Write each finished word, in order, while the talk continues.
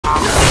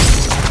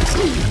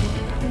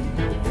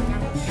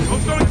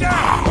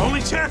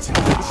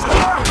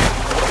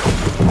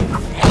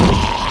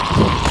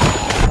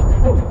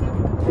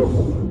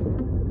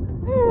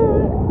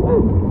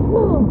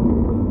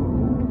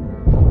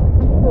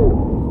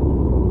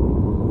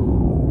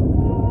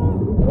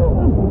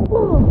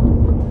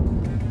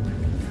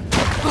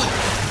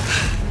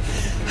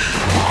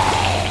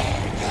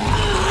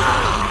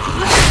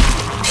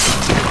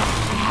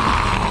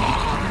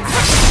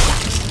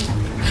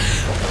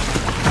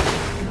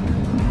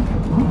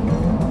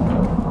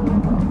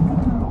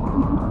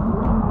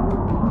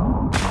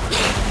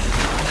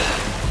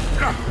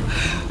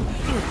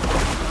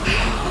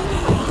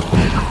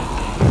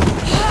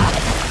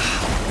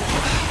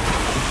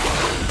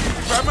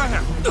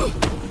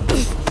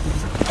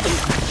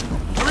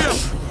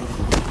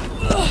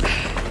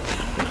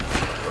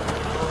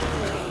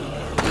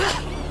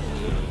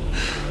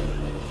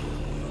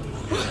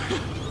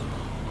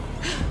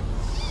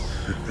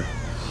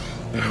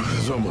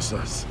Almost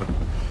us.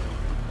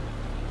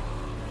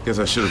 Guess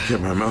I should have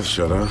kept my mouth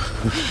shut, huh?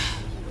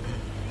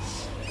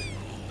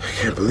 I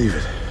can't believe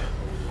it.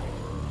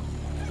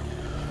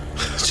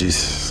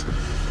 Jesus.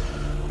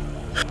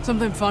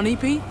 Something funny,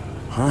 Pete?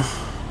 Huh?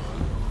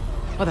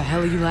 What the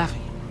hell are you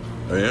laughing?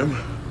 I am?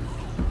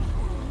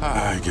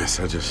 I guess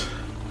I just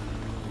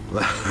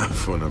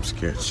laugh when I'm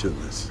scared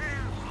shitless.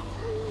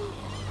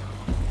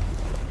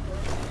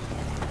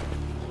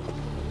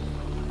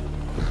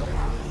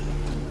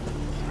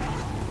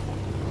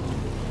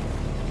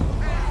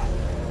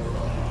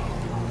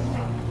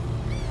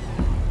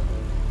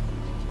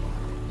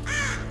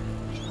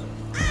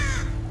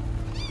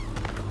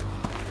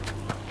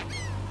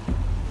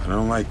 I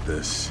don't like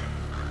this.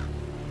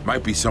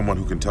 Might be someone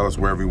who can tell us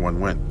where everyone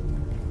went.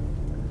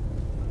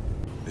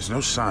 There's no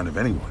sign of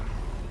anyone.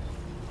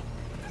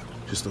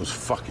 Just those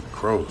fucking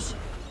crows.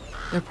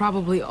 They're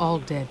probably all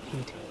dead,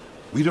 Pete.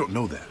 We don't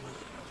know that.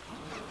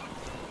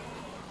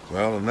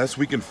 Well, unless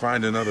we can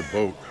find another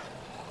boat.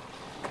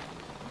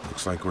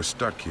 Looks like we're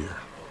stuck here.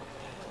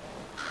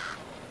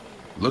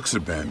 Looks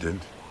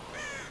abandoned.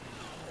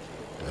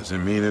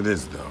 Doesn't mean it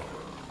is, though.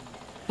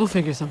 We'll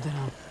figure something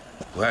out.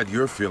 Glad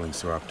you're feeling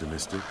so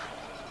optimistic.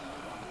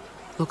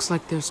 Looks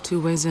like there's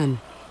two ways in.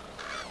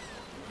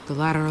 The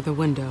ladder or the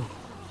window.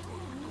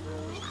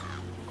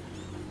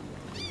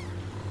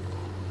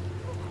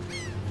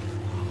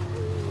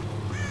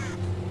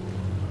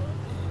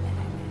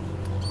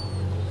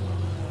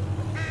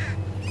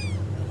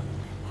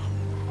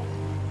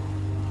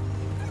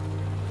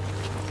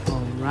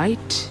 All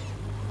right.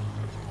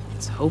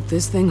 Let's hope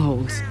this thing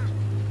holds.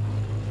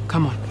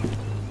 Come on.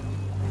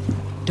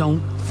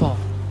 Don't fall.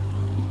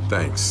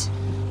 Thanks.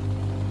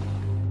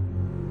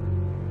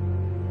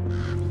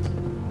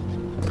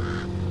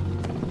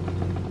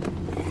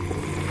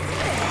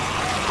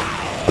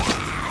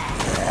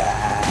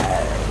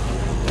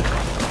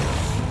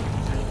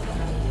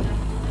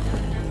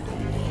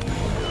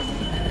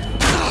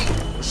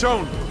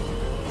 Michonne!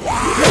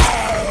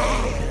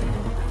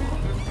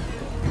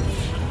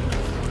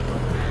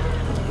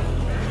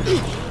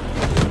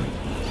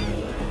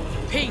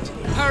 Pete,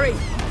 hurry!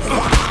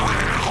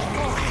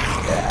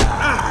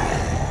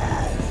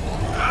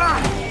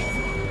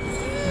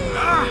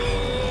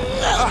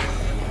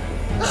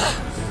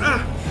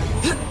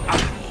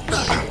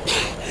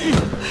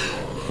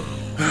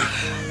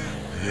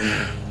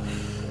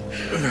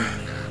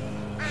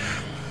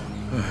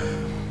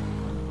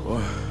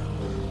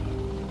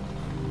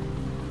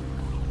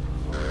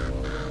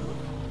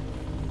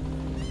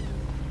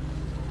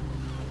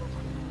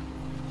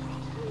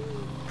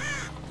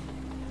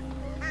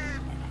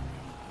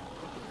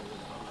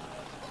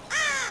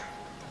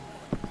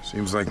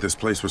 Seems like this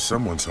place was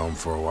someone's home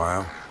for a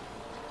while.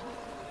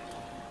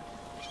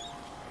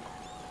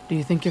 Do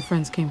you think your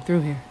friends came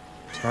through here?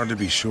 It's hard to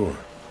be sure.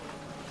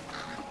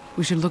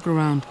 We should look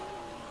around.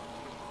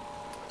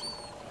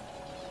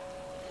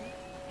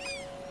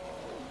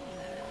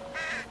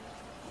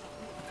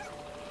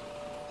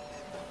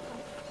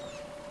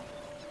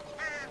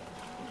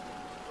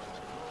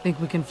 Think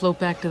we can float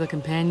back to the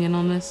companion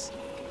on this?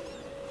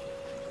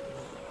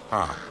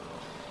 Huh.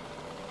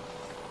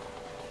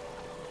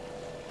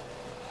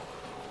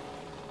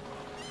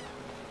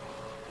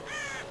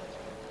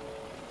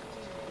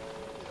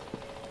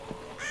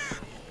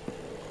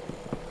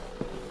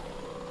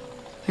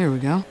 Here we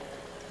go.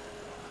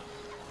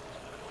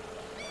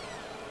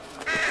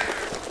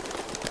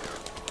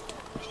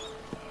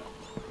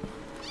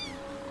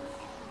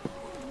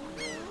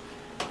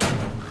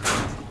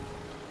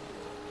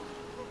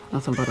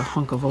 Nothing but a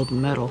hunk of old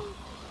metal.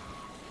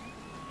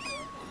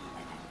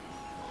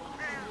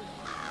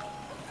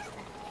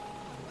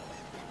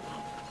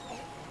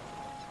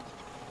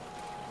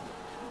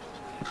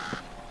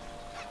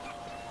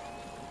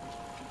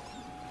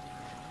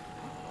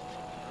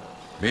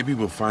 Maybe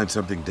we'll find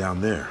something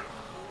down there.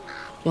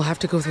 We'll have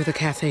to go through the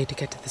cafe to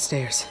get to the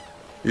stairs.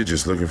 You're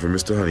just looking for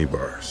Mr.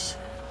 Honeybars.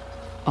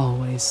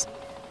 Always.